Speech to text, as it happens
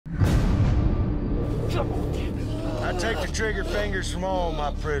I take the trigger fingers from all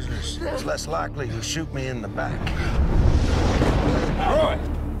my prisoners. It's less likely he'll shoot me in the back. Roy,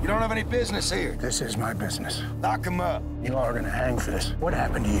 you don't have any business here. This is my business. Lock him up. You all are gonna hang for this. What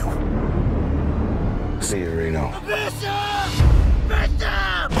happened to you? See you, Reno. Bishop!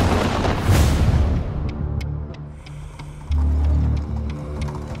 Bishop!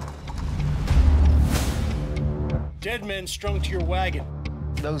 Dead men strung to your wagon.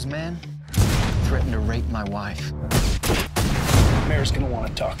 Those men threatened to rape my wife. Mayor's gonna want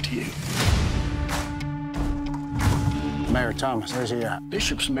to talk to you. Mayor Thomas, where's he at?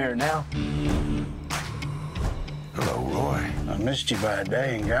 Bishop's mayor now. Hello, Roy. I missed you by a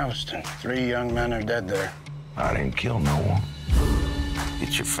day in Galveston. 3 young men are dead there. I didn't kill no one.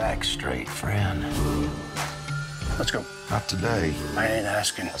 Get your facts straight, friend. Let's go. Not today. I ain't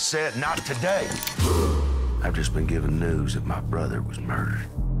asking. I said not today. I've just been given news that my brother was murdered.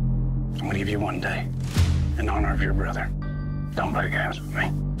 I'm gonna give you 1 day in honor of your brother. Don't play games with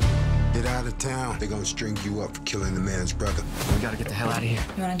me. Get out of town. They're gonna string you up for killing the man's brother. We gotta get the hell out of here.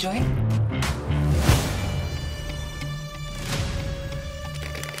 You wanna join?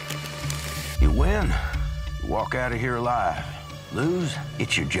 You win, you walk out of here alive. Lose,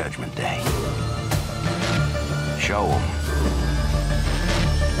 it's your judgment day. Show 'em.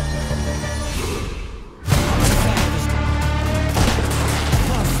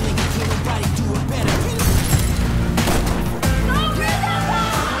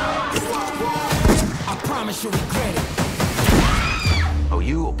 Oh,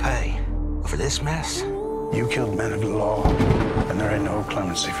 you will pay for this mess? You killed men of the law, and there ain't no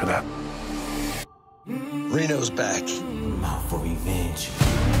clemency for that. Reno's back. I'm out for revenge.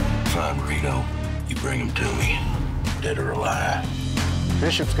 Find Reno. You bring him to me, dead or alive.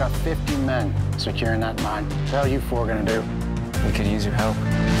 Bishop's got 50 men securing that mine. What the hell you 4 gonna do? We could use your help. You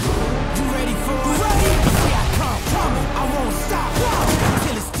ready for it? Ready? Here I come, coming. I won't stop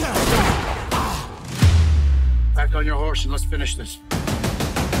till it's done. Back on your horse and let's finish this.